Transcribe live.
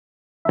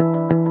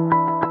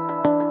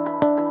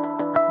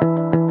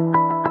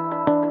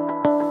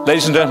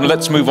Ladies and gentlemen,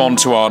 let's move on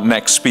to our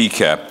next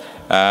speaker.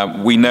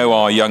 We know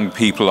our young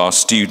people, our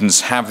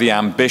students, have the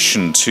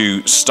ambition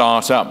to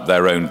start up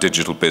their own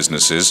digital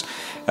businesses.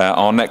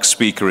 Our next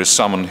speaker is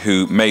someone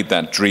who made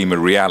that dream a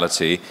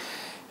reality.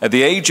 At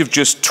the age of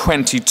just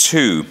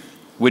 22,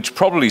 which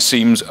probably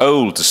seems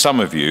old to some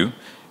of you,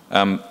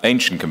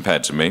 ancient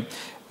compared to me,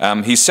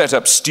 he set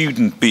up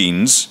Student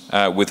Beans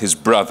with his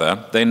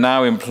brother. They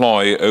now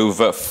employ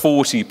over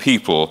 40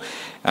 people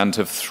and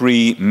have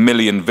 3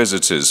 million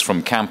visitors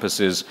from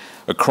campuses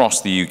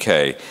across the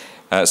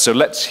UK. So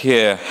let's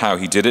hear how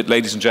he did it.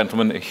 Ladies and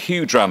gentlemen, a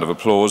huge round of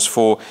applause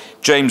for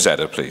James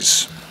Eder,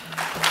 please.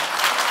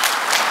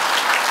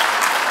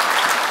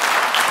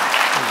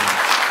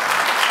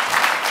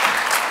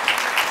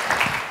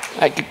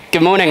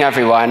 Good morning,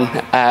 everyone.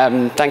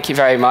 Thank you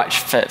very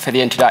much for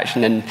the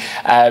introduction.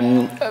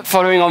 And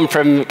following on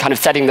from kind of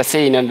setting the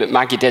scene and that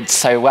Maggie did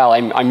so well,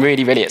 I'm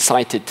really, really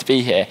excited to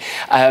be here.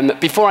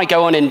 Before I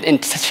go on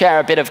and to share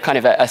a bit of kind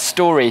of a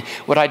story,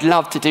 what I'd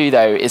love to do,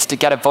 though, is to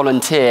get a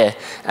volunteer,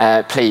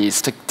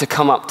 please, to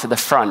come up to the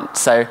front.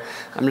 So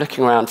I'm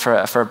looking around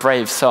for a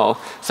brave soul.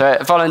 So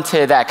a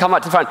volunteer there, come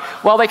up to the front.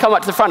 While they come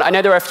up to the front, I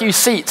know there are a few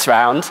seats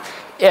around.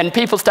 And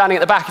people standing at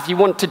the back, if you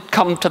want to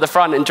come to the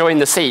front and join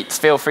the seats,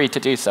 feel free to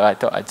do so. I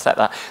thought I'd set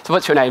that. So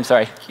what's your name,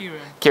 sorry?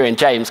 Kieran. Kieran,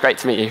 James, great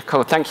to meet you.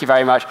 Cool, thank you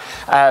very much.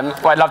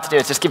 What I'd love to do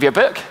is just give you a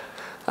book.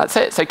 That's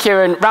it. So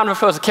Kieran, round of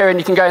applause for Kieran.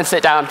 You can go and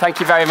sit down. Thank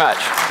you very much.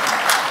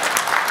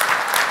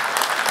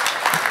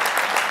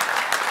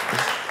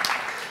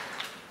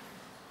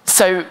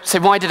 So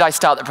why did I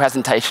start the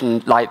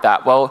presentation like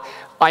that? Well,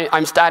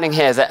 I'm standing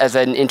here as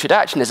an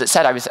introduction. As it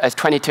said, I was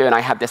 22 and I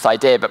had this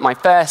idea, but my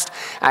first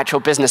actual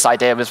business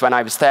idea was when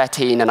I was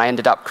 13, and I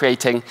ended up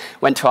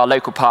went to our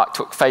local park,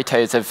 took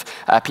photos of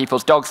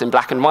people's dogs in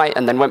black and white,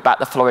 and then went back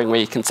the following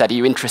week and said, are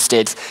you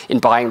interested in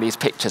buying these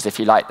pictures if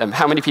you like them?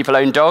 How many people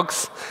own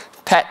dogs?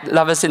 Pet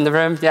lovers in the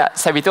room? Yeah,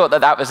 so we thought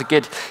that was a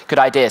good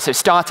idea. So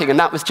and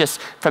that was just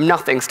from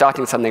nothing,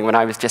 starting something when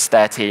I was just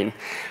 13.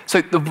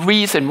 So the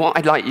reason, what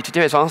I'd like you to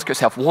do is ask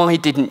yourself, why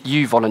didn't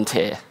you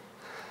volunteer?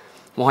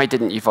 Why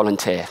didn't you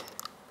volunteer?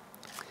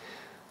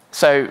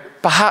 So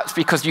perhaps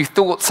because you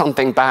thought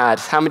something bad.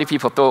 How many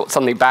people thought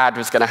something bad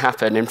was going to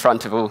happen in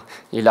front of all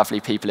you lovely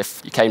people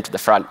if you came to the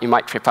front? You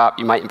might trip up,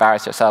 you might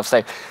embarrass yourself.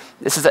 So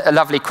this is a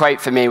lovely quote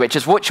for me, which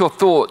is, what's your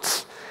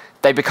thoughts,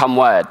 they become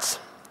words.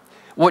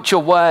 What's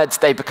your words,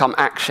 they become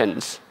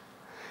actions.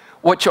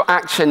 What's your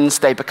actions,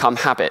 they become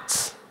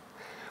habits.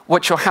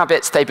 What's your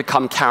habits, they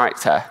become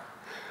character.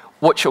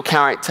 What's your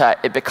character,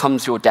 it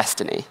becomes your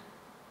destiny.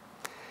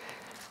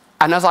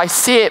 And as I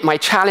see it, my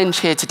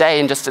challenge here today,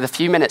 in just the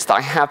few minutes that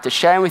I have to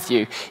share with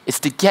you, is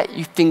to get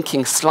you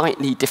thinking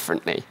slightly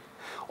differently,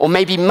 or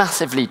maybe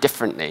massively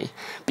differently,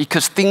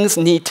 because things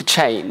need to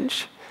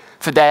change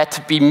for there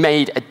to be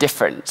made a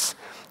difference.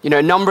 You know,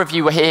 a number of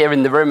you were here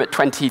in the room at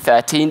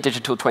 2013,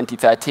 Digital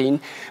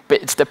 2013,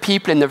 but it's the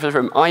people in the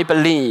room. I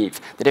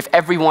believe that if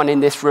everyone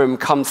in this room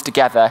comes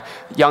together,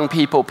 young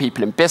people,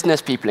 people in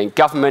business, people in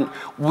government,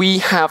 we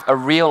have a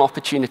real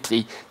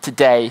opportunity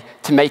today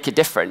to make a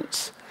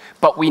difference.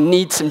 But we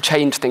need some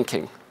change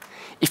thinking.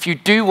 If you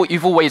do what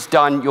you've always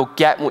done, you'll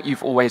get what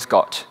you've always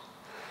got.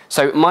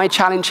 So my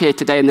challenge here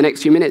today in the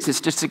next few minutes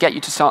is just to get you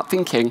to start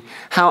thinking,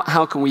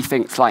 how can we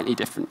think slightly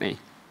differently?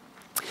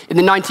 In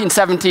the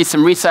 1970s,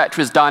 some research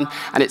was done,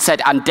 and it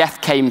said, and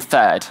death came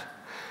third.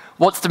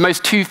 What's the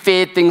most two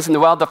feared things in the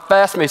world? The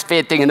first most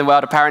feared thing in the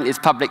world, apparently, is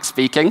public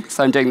speaking.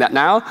 So I'm doing that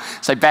now,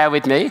 so bear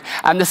with me.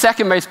 And the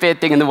second most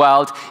feared thing in the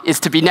world is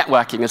to be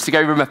networking, is to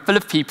go to a room full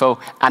of people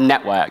and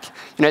network.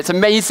 You know, it's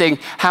amazing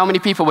how many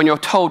people, when you're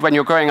told when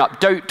you're growing up,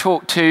 don't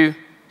talk to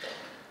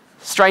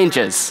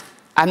strangers.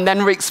 And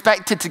then we're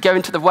expected to go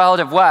into the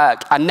world of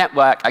work and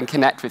network and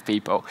connect with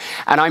people.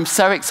 And I'm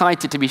so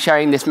excited to be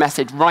sharing this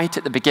message right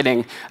at the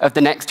beginning of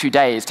the next 2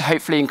 days to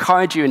hopefully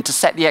encourage you and to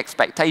set the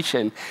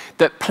expectation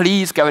that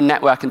please go and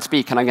network and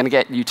speak. And I'm going to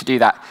get you to do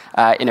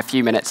that in a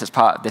few minutes as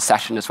part of this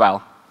session as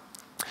well.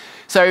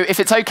 So if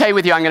it's okay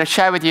with you, I'm going to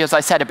share with you, as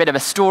I said, a bit of a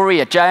story,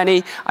 a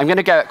journey. I'm going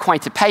to go at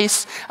quite a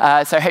pace,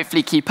 so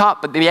hopefully keep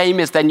up. But the aim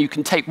is then you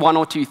can take one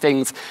or two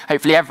things.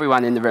 Hopefully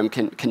everyone in the room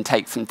can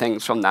take some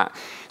things from that.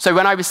 So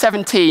when I was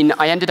 17,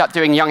 I ended up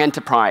doing Young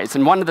Enterprise.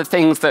 And one of the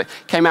things that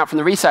came out from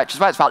the research as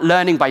well is about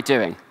learning by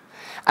doing.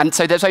 And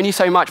so there's only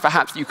so much,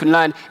 perhaps, you can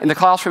learn in the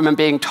classroom and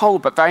being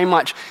told, but very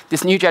much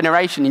this new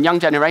generation and young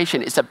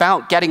generation, it's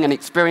about getting an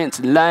experience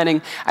and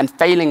learning and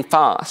failing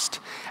fast.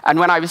 And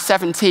when I was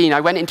 17,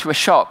 I went into a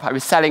shop. I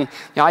was selling,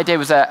 the idea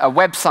was a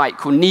website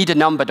called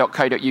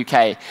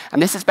needanumber.co.uk. And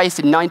this is based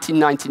in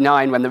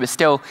 1999 when there was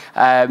still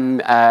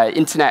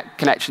internet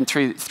connection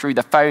through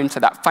the phone, so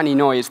that funny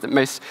noise that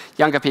most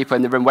younger people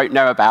in the room won't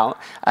know about,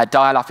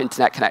 dial-up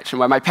internet connection,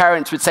 where my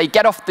parents would say,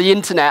 get off the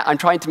internet, I'm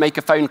trying to make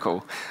a phone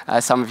call.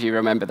 Some of you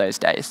remember those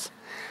days.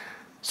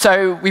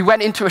 So we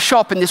went into a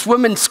shop, and this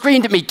woman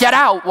screamed at me, get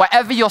out,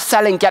 whatever you're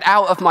selling, get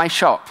out of my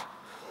shop.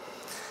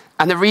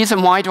 And the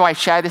reason why do I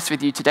share this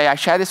with you today, I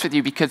share this with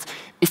you because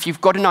if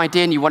you've got an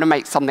idea and you want to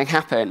make something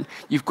happen,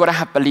 you've got to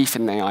have belief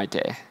in the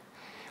idea.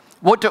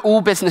 What do all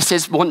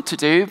businesses want to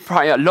do?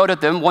 Probably a lot of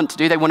them want to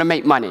do, they want to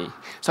make money.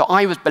 So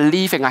I was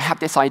believing, I had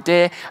this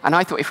idea, and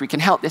I thought if we can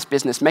help this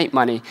business make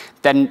money,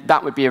 then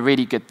that would be a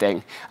really good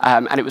thing.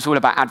 And it was all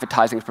about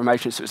advertising and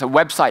promotion. So it was a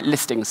website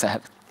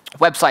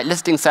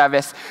listing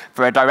service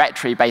for a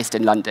directory based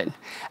in London.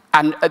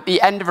 And at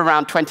the end of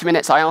around 20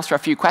 minutes, I asked her a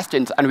few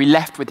questions, and we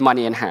left with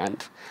money in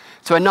hand.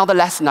 So another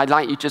lesson I'd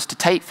like you just to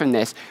take from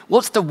this,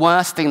 what's the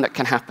worst thing that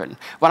can happen?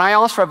 When I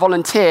asked for a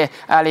volunteer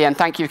earlier, and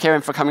thank you,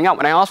 Kieran, for coming up,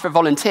 when I asked for a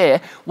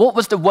volunteer, what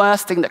was the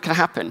worst thing that could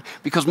happen?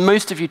 Because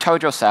most of you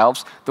told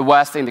yourselves the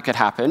worst thing that could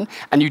happen,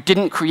 and you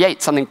didn't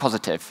create something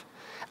positive.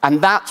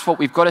 And that's what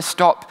we've got to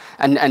stop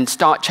and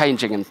start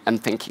changing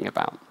and thinking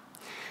about.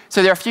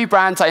 So there are a few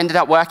brands I ended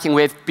up working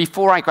with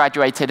before I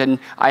graduated, and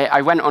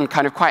I went on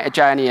kind of quite a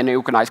journey and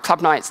organized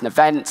club nights and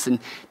events and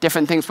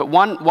different things. But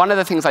one of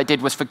the things I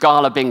did was for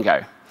Gala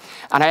Bingo.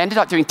 And I ended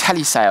up doing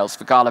telesales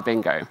for Gala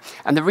Bingo.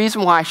 And the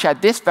reason why I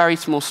shared this very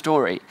small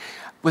story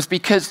was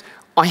because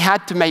I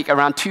had to make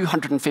around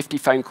 250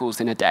 phone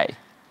calls in a day.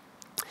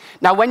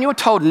 Now, when you're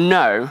told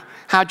no,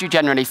 how do you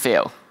generally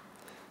feel?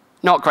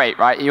 Not great,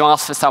 right? You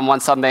ask for someone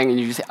something,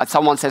 and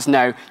someone says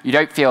no, you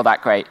don't feel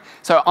that great.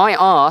 So I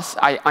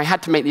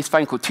had to make these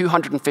phone calls,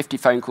 250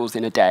 phone calls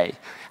in a day.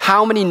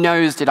 How many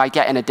no's did I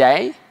get in a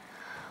day?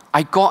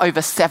 I got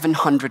over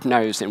 700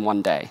 no's in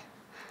one day.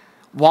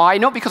 Why?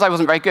 Not because I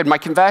wasn't very good. My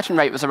conversion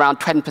rate was around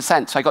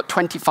 10%, so I got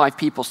 25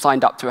 people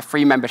signed up to a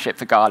free membership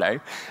for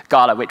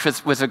Gala, which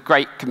was a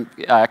great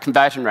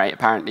conversion rate,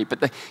 apparently.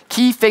 But the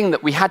key thing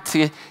that we had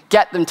to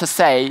get them to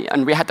say,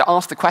 and we had to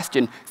ask the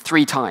question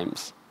 3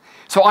 times.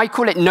 So I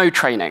call it no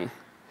training,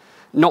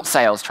 not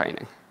sales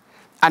training.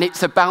 And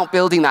it's about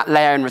building that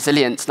layer and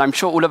resilience. And I'm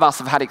sure all of us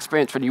have had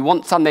experience when you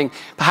want something,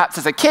 perhaps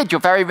as a kid,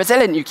 you're very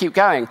resilient, you keep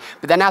going.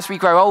 But then as we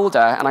grow older,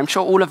 and I'm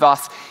sure all of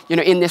us,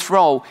 in this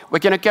role, we're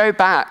going to go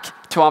back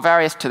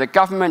to the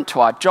government, to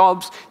our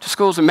jobs, to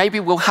schools, and maybe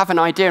we'll have an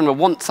idea and we'll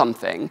want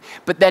something,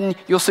 but then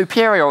your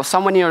superior or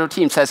someone in your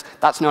team says,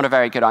 that's not a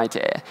very good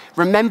idea.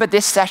 Remember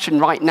this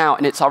session right now,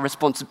 and it's our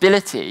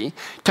responsibility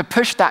to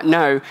push that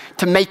no,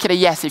 to make it a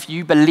yes if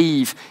you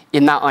believe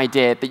in that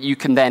idea that you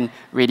can then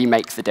really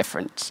make the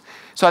difference.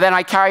 So then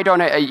I carried on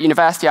at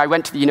university. I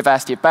went to the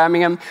University of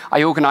Birmingham.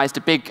 I organized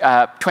a big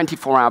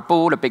 24-hour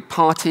ball, a big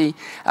party.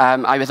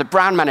 I was a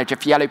brand manager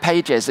for Yellow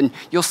Pages. And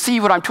you'll see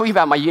what I'm talking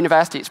about, my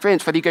university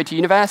experience. Whether you go to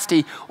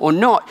university or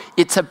not,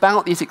 it's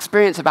about these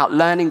experiences, about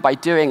learning by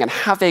doing and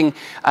having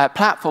a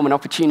platform and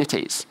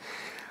opportunities.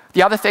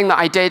 The other thing that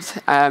I did,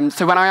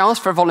 so when I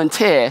asked for a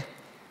volunteer,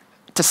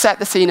 to set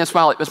the scene as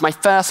well, it was my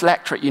first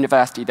lecture at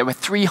university. There were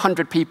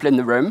 300 people in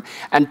the room,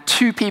 and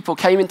 2 people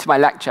came into my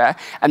lecture,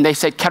 and they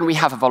said, can we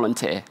have a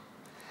volunteer?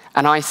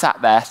 And I sat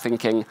there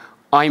thinking,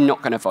 I'm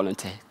not going to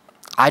volunteer.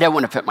 I don't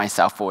want to put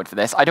myself forward for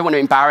this. I don't want to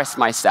embarrass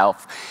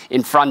myself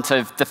in front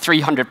of the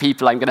 300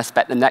 people I'm going to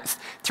spend the next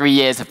 3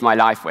 years of my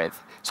life with.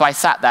 So I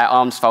sat there,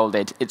 arms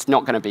folded. It's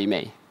not going to be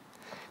me.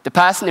 The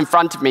person in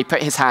front of me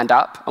put his hand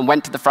up and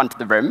went to the front of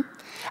the room,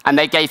 and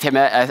they gave him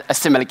a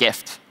similar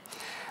gift.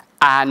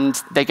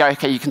 And they go,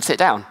 OK, you can sit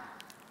down.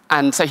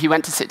 And so he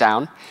went to sit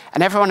down,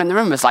 and everyone in the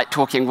room was like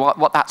talking,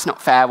 what, that's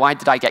not fair, why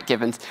did I get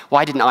given,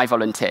 why didn't I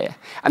volunteer?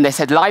 And they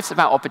said, life's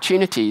about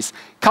opportunities.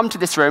 Come to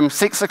this room,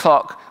 6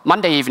 o'clock,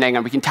 Monday evening,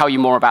 and we can tell you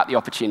more about the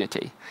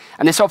opportunity.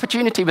 And this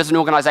opportunity was an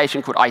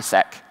organization called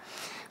ISEC.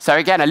 So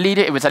again,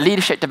 it was a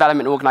leadership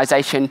development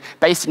organization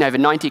based in over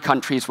 90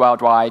 countries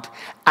worldwide.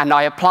 And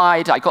I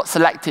applied, I got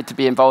selected to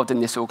be involved in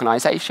this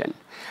organization.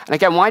 And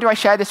again, why do I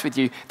share this with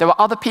you? There were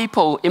other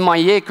people in my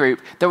year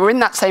group that were in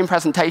that same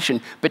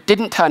presentation, but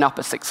didn't turn up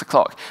at 6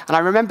 o'clock. And I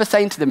remember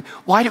saying to them,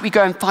 why don't we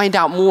go and find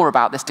out more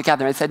about this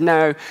together? And they said,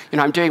 no,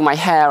 I'm doing my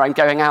hair, I'm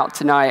going out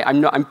tonight,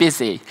 I'm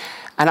busy.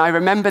 And I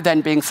remember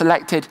then being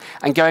selected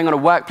and going on a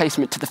work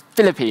placement to the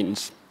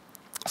Philippines.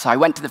 So I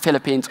went to the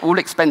Philippines, all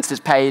expenses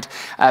paid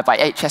by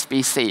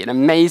HSBC, an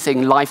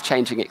amazing,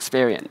 life-changing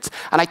experience.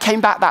 And I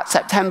came back that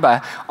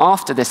September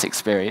after this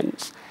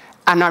experience.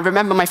 And I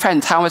remember my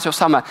friends, how was your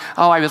summer?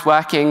 Oh, I was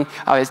working,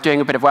 I was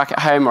doing a bit of work at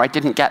home, or I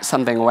didn't get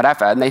something or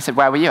whatever. And they said,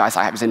 where were you? I was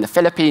like, I was in the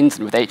Philippines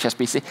and with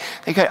HSBC.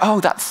 They go, oh,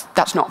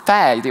 that's not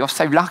fair, you're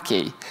so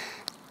lucky.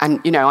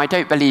 And I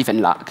don't believe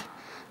in luck.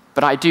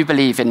 But I do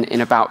believe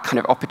in about kind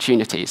of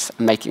opportunities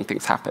and making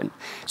things happen.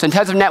 So in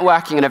terms of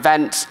networking and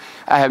events,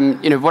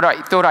 what I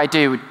thought I'd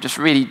do, just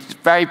really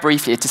very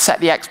briefly, to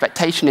set the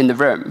expectation in the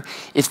room,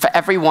 is for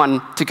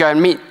everyone to go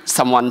and meet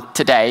someone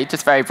today,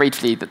 just very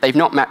briefly, that they've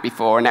not met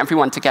before, and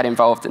everyone to get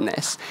involved in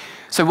this.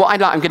 So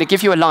what I'm going to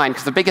give you a line,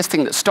 because the biggest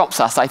thing that stops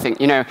us, I think,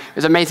 it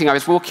was amazing. I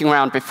was walking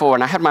around before,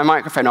 and I had my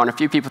microphone on. A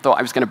few people thought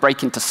I was going to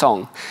break into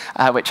song,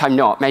 which I'm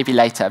not, maybe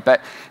later.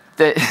 But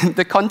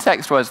the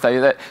context was,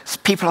 though, that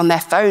people on their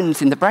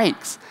phones in the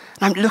breaks.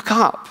 And look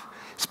up.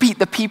 Speak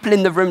the people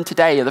in the room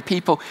today, or the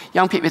people,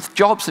 young people with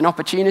jobs and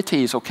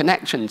opportunities or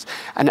connections,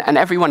 and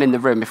everyone in the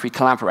room if we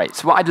collaborate.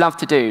 So what I'd love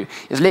to do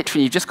is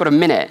literally, you've just got a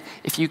minute,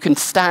 if you can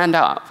stand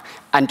up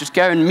and just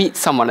go and meet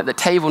someone at the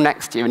table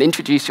next to you and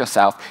introduce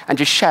yourself and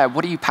just share,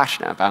 what are you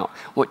passionate about?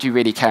 What do you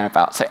really care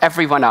about? So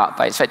everyone up.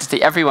 I expect to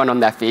see everyone on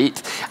their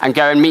feet, and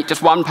go and meet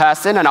just one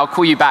person, and I'll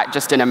call you back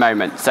just in a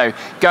moment. So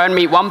go and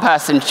meet one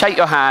person, shake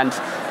your hand,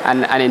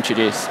 and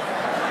introduce.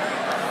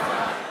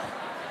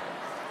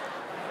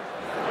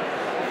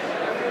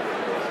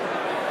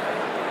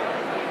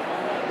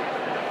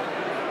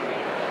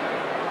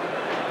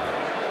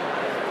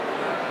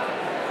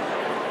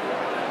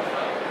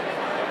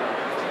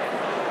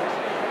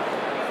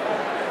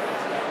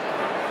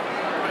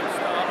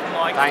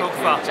 Thank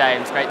you,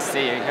 James. Great to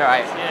see you. You're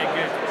right. Yeah,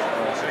 good.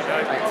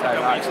 Thanks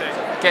very much.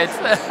 Good.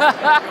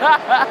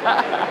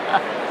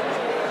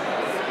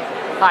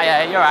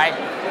 Hiya, you're right.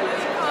 You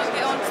can't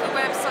get onto the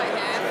website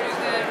here through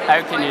the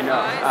Oh, can you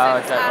not?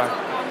 Oh, don't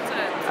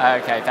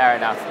worry. Okay, fair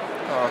enough.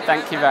 Cool.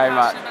 Thank you very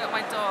much. About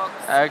my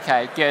dogs.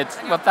 Okay, good.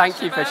 Well,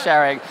 thank you for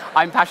sharing.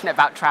 I'm passionate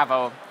about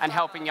travel and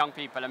helping young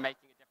people and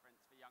making a difference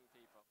for young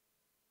people.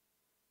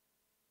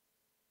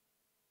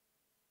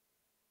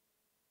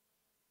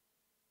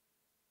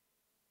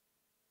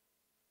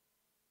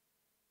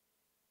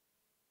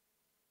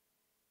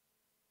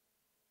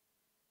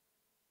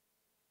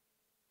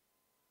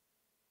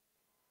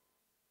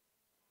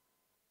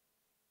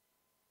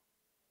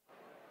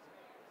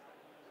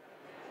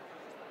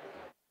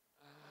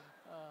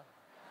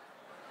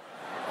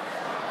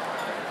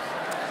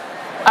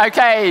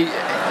 Okay,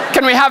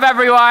 can we have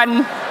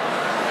everyone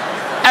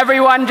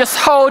just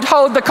hold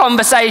the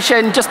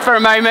conversation just for a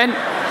moment?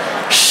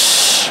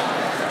 Shh,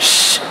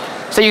 shh.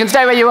 So you can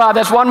stay where you are.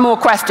 There's one more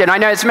question. I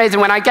know it's amazing.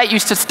 When I get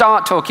used to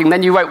start talking,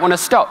 then you won't want to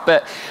stop.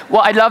 But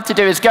what I'd love to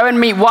do is go and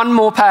meet one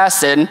more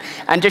person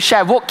and just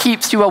share what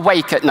keeps you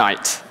awake at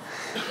night.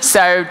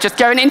 So just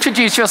go and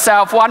introduce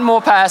yourself, one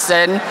more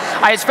person.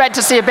 I expect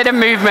to see a bit of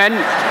movement,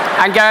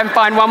 and go and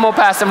find one more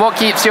person. What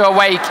keeps you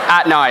awake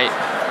at night?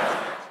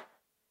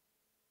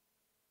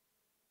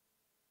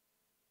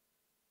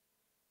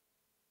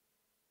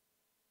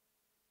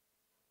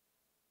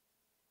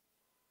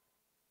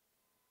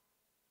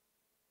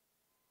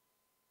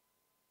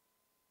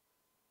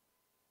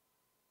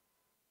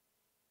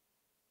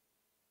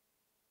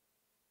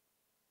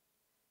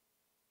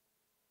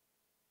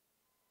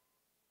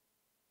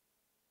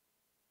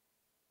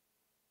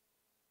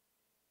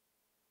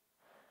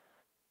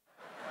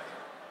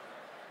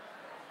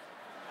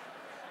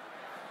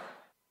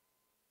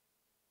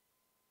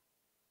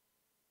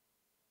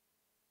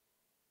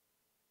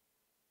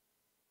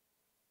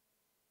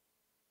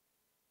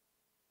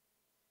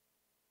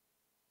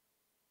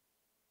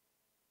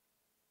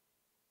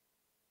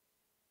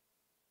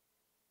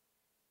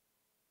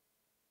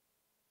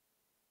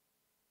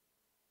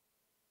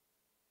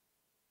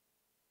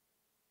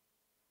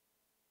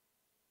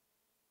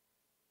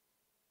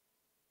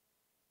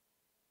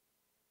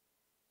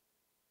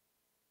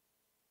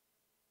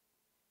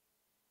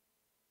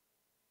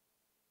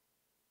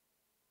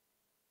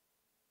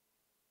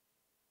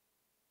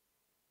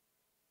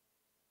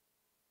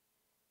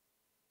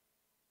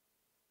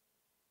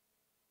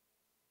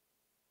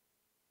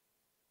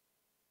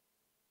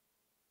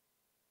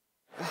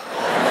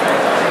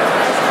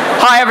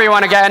 Hi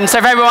everyone again. So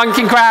if everyone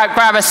can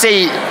grab a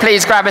seat,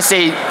 please grab a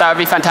seat. That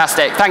would be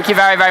fantastic. Thank you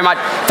very, very much.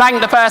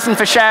 Thank the person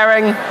for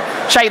sharing.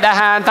 Shake their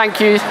hand. Thank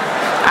you.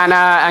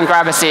 And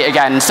grab a seat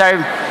again.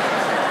 So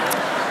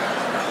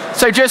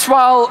just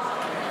while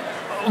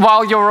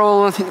you're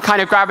all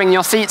kind of grabbing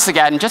your seats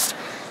again, just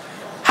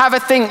have a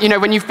think,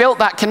 when you've built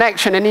that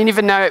connection, and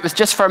even though it was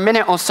just for a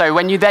minute or so,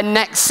 when you then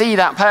next see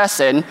that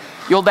person,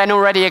 you'll then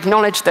already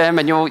acknowledge them,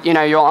 and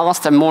you'll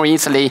ask them more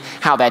easily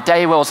how their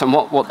day was and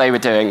what they were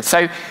doing.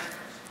 So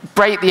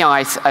break the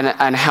ice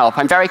and help.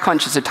 I'm very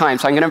conscious of time,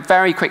 so I'm going to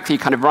very quickly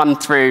kind of run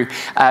through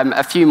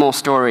a few more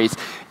stories.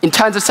 In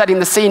terms of setting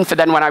the scene for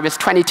then, when I was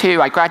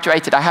 22, I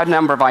graduated, I had a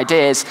number of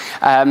ideas,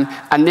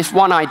 and this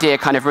one idea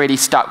kind of really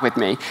stuck with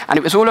me. And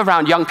it was all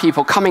around young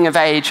people coming of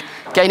age,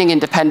 gaining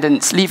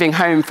independence, leaving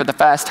home for the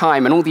first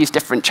time, and all these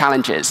different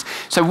challenges.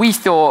 So we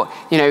thought,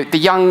 the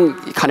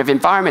young kind of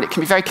environment, it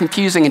can be very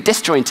confusing and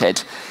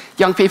disjointed.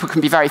 Young people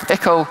can be very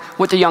fickle.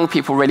 What do young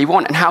people really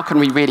want, and how can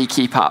we really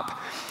keep up?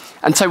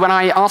 And so when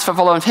I asked for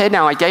volunteer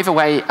now, I gave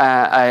away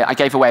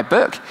a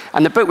book,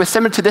 and the book was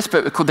similar to this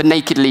book called The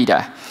Naked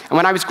Leader. And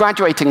when I was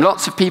graduating,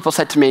 lots of people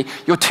said to me,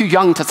 "You're too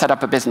young to set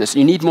up a business,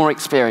 you need more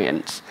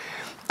experience."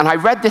 And I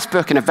read this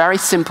book in a very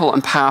simple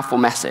and powerful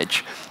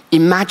message.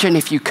 Imagine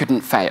if you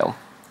couldn't fail.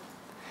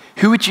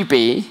 Who would you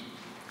be?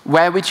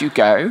 Where would you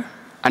go?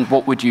 And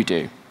what would you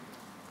do?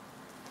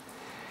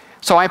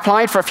 So I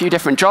applied for a few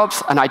different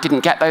jobs, and I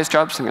didn't get those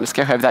jobs. I'm going to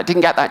skip over that.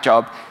 Didn't get that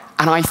job.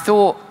 And I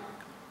thought,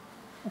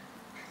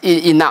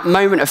 in that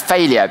moment of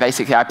failure,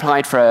 basically, I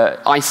applied for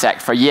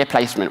ISEC for a year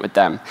placement with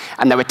them.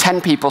 And there were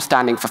 10 people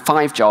standing for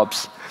 5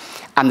 jobs.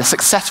 And the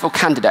successful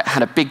candidate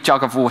had a big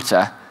jug of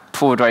water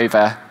poured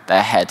over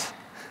their head.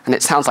 And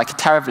it sounds like a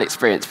terrible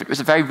experience, but it was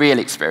a very real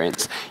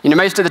experience.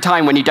 Most of the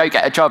time when you don't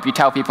get a job, you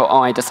tell people,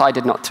 "Oh, I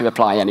decided not to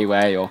apply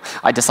anyway," or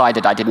 "I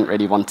decided I didn't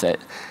really want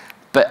it."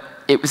 But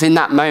it was in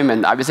that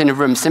moment that I was in a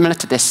room similar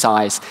to this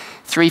size,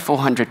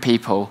 300-400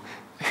 people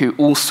who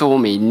all saw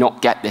me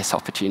not get this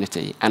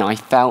opportunity, and I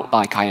felt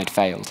like I had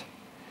failed.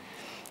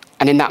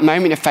 And in that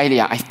moment of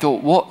failure, I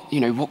thought,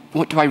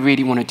 what do I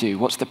really want to do?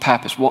 What's the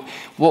purpose?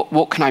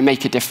 What can I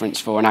make a difference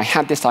for? And I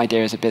had this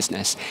idea as a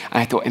business,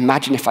 and I thought,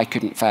 imagine if I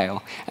couldn't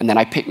fail. And then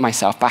I picked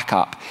myself back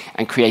up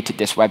and created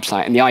this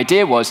website. And the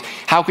idea was,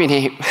 how can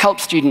we help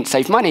students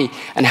save money,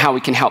 and how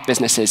we can help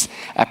businesses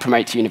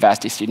promote to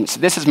university students. So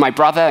this is my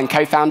brother and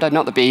co-founder,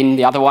 not the Bean,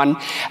 the other one.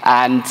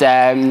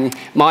 And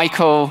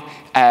Michael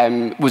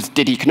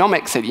did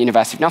economics at the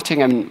University of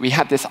Nottingham.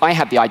 I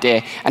had the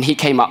idea, and he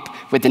came up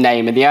with the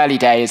name. In the early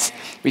days,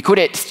 we called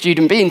it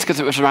Student Beans because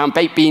it was around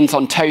baked beans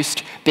on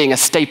toast being a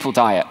staple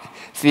diet.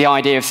 So the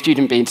idea of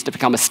student beans to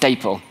become a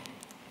staple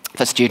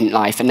for student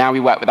life. And now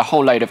we work with a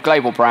whole load of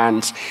global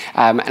brands.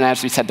 And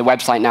as we said, the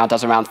website now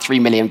does around 3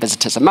 million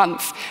visitors a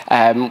month.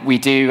 We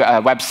do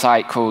a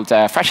website called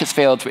Freshers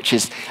Fields, which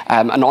is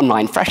an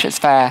online freshers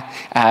fair.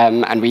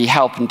 And we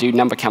help and do a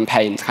number of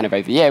campaigns kind of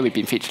over the year. We've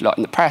been featured a lot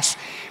in the press.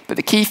 But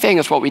the key thing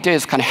is what we do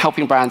is kind of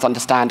helping brands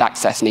understand,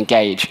 access, and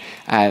engage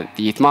the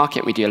youth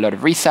market. We do a lot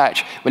of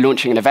research. We're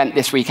launching an event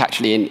this week,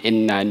 actually,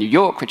 in New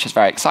York, which is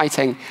very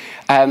exciting.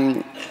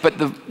 But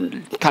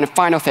the kind of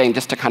final thing,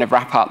 just to kind of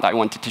wrap up, that I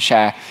wanted to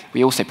share,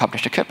 we also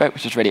published a cookbook,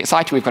 which is really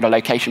exciting. We've got a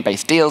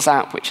location-based deals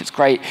app, which is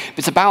great. But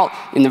it's about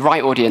in the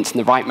right audience, in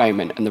the right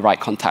moment, and the right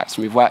context.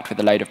 And we've worked with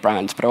a load of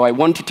brands. But what I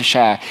wanted to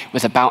share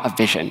was about a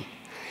vision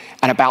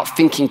and about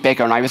thinking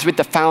bigger. And I was with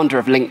the founder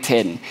of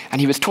LinkedIn, and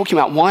he was talking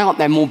about why aren't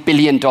there more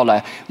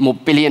billion-dollar, more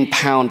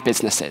billion-pound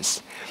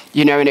businesses?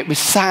 And it was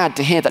sad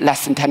to hear that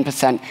less than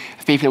 10%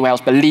 of people in Wales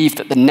believe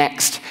that the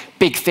next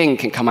big thing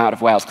can come out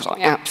of Wales, because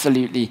I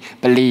absolutely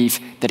believe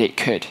that it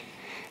could.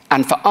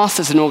 And for us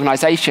as an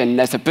organization,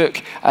 there's a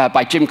book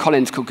by Jim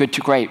Collins called Good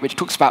to Great, which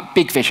talks about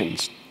big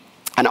visions.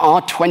 And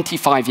our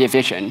 25-year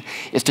vision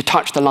is to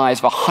touch the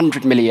lives of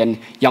 100 million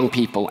young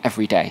people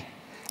every day.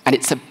 And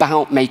it's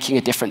about making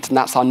a difference, and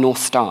that's our North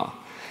Star.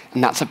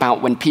 And that's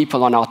about when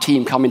people on our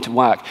team come into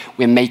work,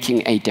 we're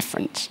making a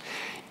difference.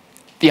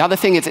 The other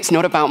thing is it's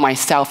not about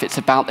myself, it's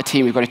about the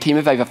team. We've got a team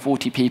of over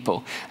 40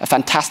 people, a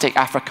fantastic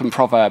African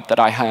proverb that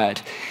I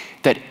heard,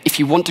 that if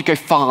you want to go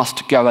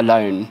fast, go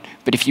alone,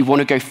 but if you want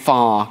to go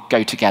far,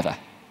 go together.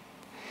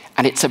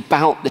 And it's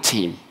about the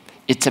team.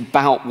 It's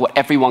about what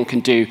everyone can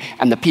do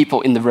and the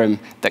people in the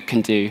room that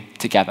can do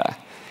together.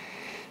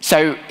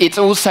 So it's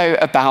also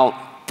about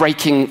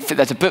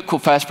there's a book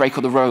called First Break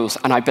All the Rules,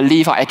 and I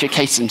believe our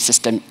education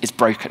system is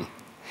broken.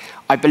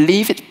 I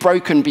believe it's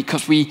broken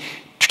because we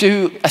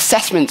do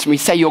assessments and we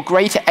say you're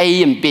great at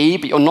A and B,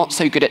 but you're not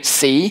so good at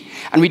C.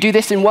 And we do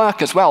this in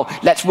work as well.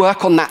 Let's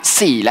work on that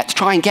C. Let's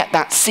try and get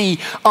that C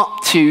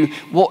up to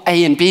what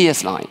A and B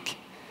is like.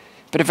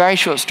 But a very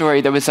short story,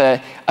 there was a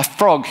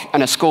frog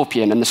and a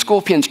scorpion, and the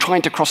scorpion's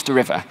trying to cross the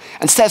river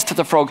and says to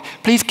the frog,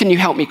 please can you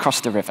help me cross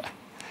the river?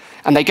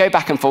 And they go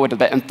back and forward a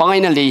bit, and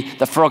finally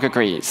the frog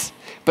agrees.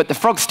 But the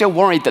frog's still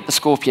worried that the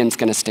scorpion's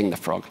going to sting the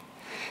frog.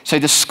 So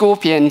the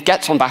scorpion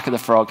gets on back of the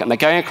frog, and they're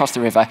going across the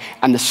river,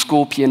 and the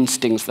scorpion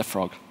stings the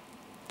frog.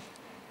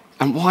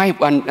 And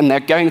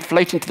they're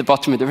floating to the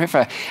bottom of the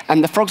river,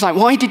 and the frog's like,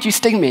 why did you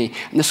sting me?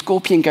 And the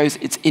scorpion goes,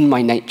 it's in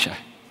my nature.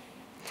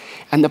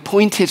 And the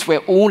point is we're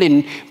all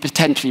in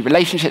potentially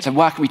relationships and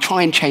work, and we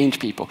try and change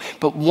people.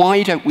 But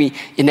why don't we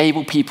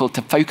enable people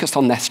to focus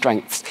on their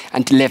strengths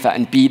and deliver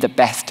and be the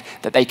best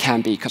that they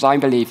can be? Because I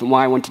believe, and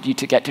why I wanted you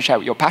to get to share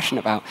what you're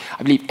passionate about,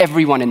 I believe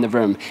everyone in the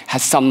room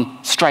has some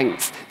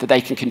strengths that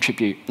they can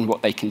contribute and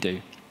what they can do.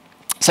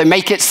 So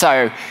make it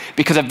so,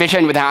 because a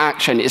vision without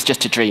action is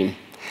just a dream.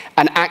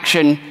 An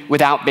action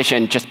without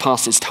vision just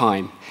passes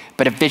time.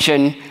 But a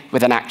vision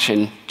with an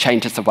action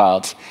changes the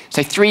world.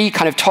 So 3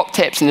 kind of top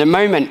tips. In a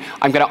moment,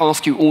 I'm going to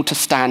ask you all to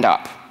stand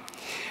up.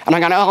 And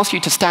I'm going to ask you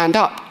to stand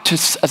up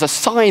as a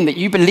sign that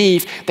you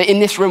believe that in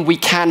this room we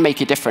can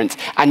make a difference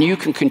and you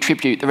can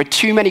contribute. There are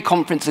too many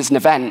conferences and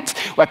events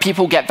where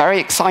people get very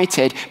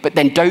excited but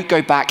then don't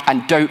go back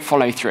and don't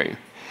follow through.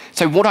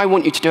 So what I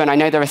want you to do, and I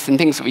know there are some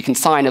things that we can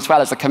sign as well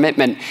as a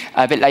commitment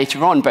a bit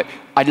later on, but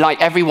I'd like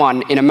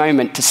everyone in a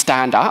moment to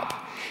stand up.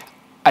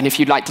 And if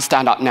you'd like to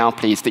stand up now,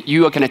 please, that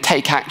you are going to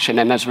take action,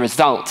 and as a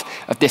result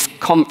of this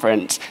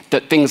conference,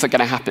 that things are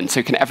going to happen.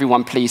 So can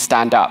everyone please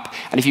stand up?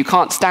 And if you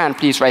can't stand,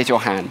 please raise your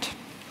hand.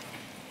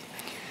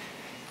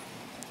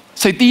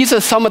 So these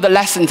are some of the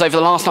lessons over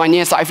the last 9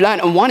 years that I've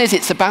learned. And one is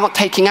it's about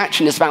taking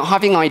action. It's about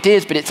having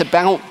ideas, but it's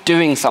about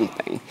doing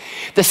something.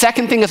 The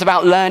second thing is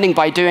about learning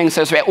by doing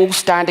so. So we're all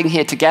standing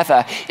here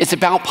together. It's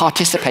about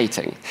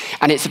participating,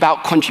 and it's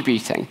about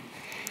contributing.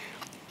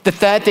 The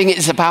third thing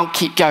is about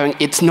keep going.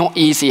 It's not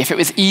easy. If it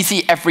was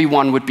easy,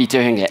 everyone would be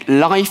doing it.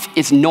 Life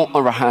is not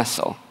a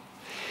rehearsal.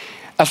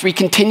 As we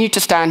continue to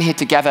stand here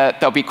together,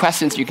 there'll be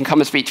questions. You can come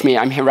and speak to me.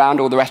 I'm here around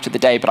all the rest of the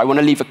day, but I want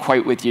to leave a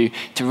quote with you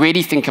to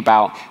really think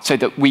about so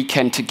that we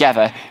can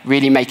together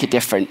really make a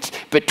difference.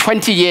 But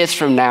 20 years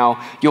from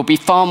now, you'll be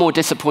far more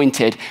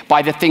disappointed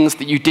by the things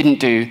that you didn't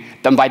do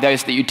than by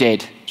those that you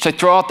did. So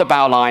throw out the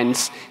bow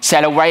lines,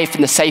 sail away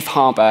from the safe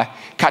harbor,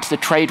 catch the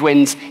trade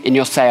winds in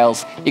your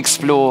sails,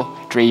 explore,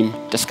 dream,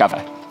 discover.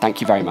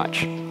 Thank you very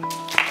much.